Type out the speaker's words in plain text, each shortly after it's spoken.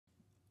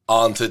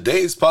On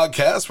today's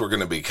podcast, we're going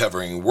to be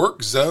covering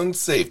work zone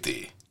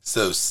safety,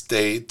 so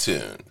stay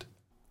tuned.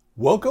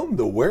 Welcome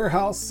to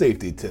Warehouse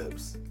Safety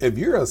Tips. If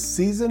you're a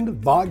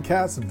seasoned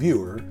vodcast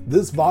viewer,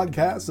 this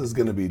vodcast is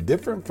going to be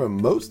different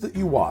from most that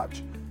you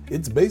watch.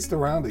 It's based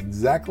around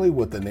exactly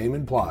what the name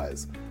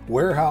implies,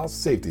 warehouse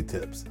safety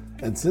tips.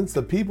 And since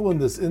the people in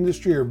this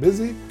industry are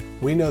busy,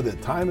 we know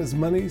that time is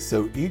money,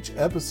 so each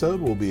episode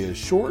will be as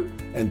short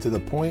and to the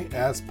point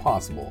as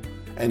possible.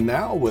 And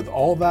now, with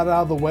all that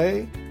out of the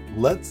way,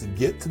 let's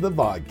get to the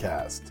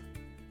vodcast.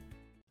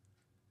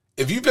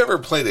 If you've ever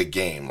played a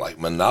game like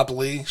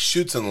Monopoly,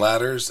 Chutes and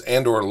Ladders,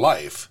 and/or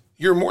Life,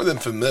 you're more than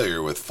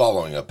familiar with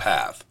following a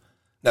path.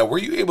 Now, were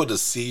you able to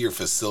see your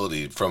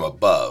facility from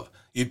above,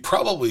 you'd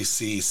probably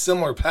see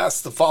similar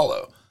paths to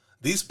follow.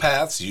 These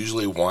paths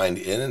usually wind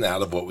in and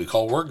out of what we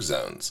call work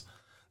zones.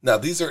 Now,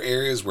 these are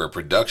areas where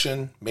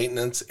production,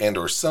 maintenance,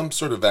 and/or some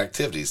sort of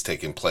activity is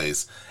taking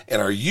place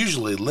and are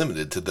usually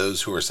limited to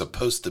those who are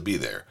supposed to be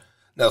there.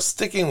 Now,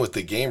 sticking with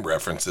the game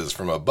references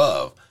from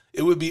above,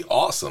 it would be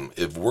awesome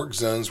if work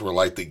zones were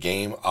like the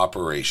game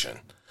Operation,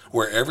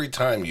 where every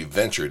time you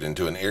ventured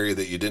into an area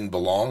that you didn't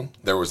belong,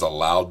 there was a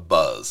loud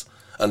buzz.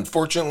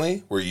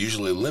 Unfortunately, we're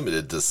usually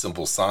limited to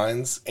simple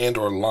signs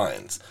and/or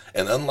lines,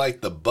 and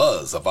unlike the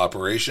buzz of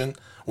Operation,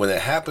 when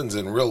it happens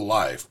in real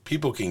life,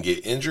 people can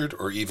get injured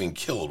or even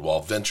killed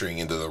while venturing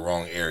into the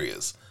wrong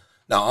areas.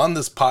 Now, on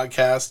this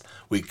podcast,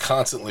 we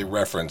constantly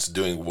reference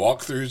doing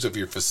walkthroughs of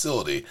your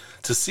facility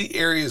to see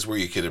areas where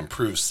you could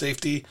improve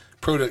safety,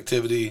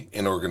 productivity,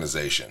 and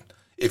organization.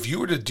 If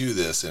you were to do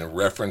this in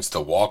reference to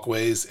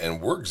walkways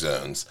and work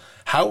zones,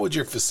 how would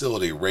your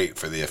facility rate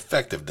for the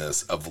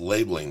effectiveness of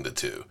labeling the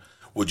two?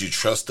 Would you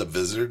trust a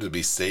visitor to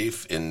be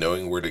safe in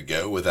knowing where to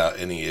go without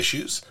any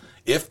issues?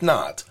 If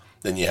not,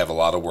 then you have a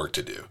lot of work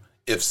to do.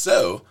 If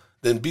so,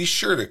 then be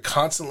sure to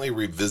constantly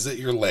revisit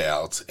your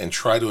layouts and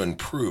try to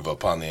improve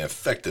upon the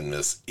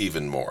effectiveness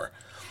even more.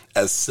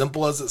 As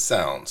simple as it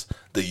sounds,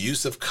 the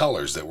use of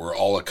colors that we're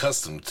all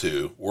accustomed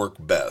to work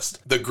best.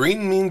 The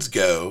green means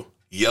go,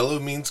 yellow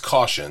means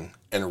caution,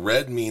 and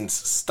red means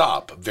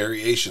stop.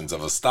 Variations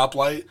of a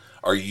stoplight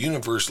are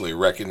universally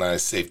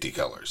recognized safety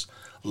colors.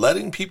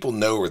 Letting people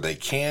know where they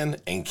can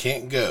and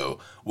can't go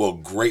will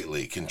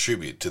greatly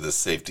contribute to the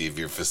safety of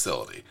your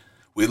facility.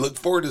 We look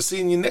forward to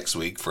seeing you next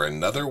week for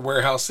another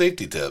Warehouse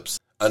Safety Tips.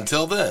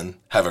 Until then,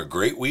 have a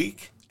great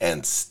week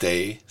and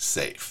stay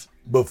safe.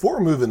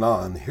 Before moving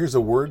on, here's a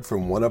word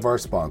from one of our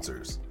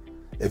sponsors.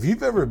 If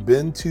you've ever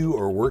been to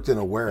or worked in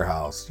a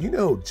warehouse, you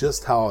know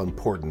just how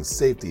important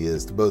safety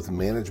is to both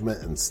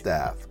management and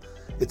staff.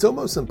 It's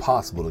almost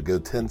impossible to go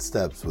 10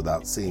 steps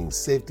without seeing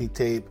safety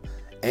tape,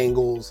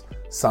 angles,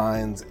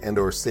 signs,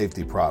 and/or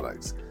safety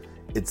products.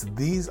 It's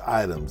these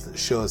items that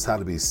show us how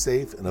to be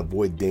safe and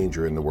avoid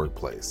danger in the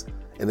workplace.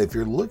 And if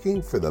you're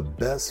looking for the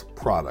best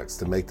products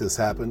to make this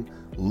happen,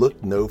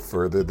 look no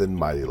further than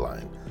Mighty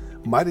Line.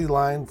 Mighty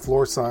Line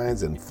floor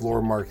signs and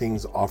floor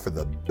markings offer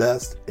the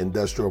best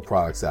industrial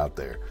products out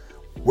there.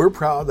 We're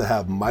proud to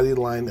have Mighty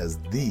Line as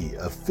the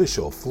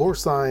official floor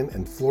sign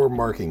and floor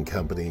marking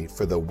company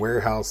for the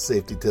Warehouse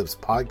Safety Tips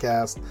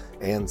podcast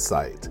and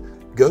site.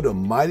 Go to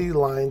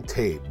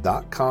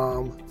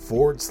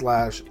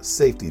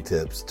mightylinetape.com/safety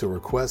tips to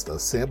request a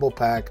sample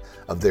pack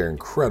of their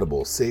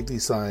incredible safety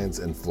signs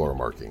and floor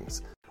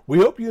markings. We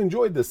hope you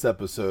enjoyed this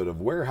episode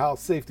of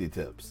Warehouse Safety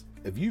Tips.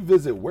 If you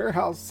visit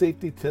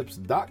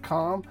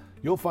warehousesafetytips.com,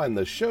 you'll find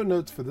the show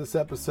notes for this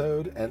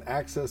episode and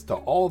access to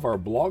all of our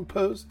blog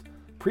posts,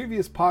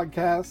 previous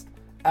podcasts,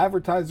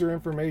 advertiser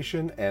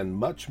information, and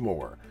much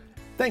more.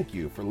 Thank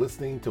you for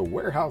listening to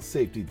Warehouse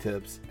Safety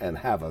Tips and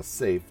have a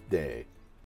safe day.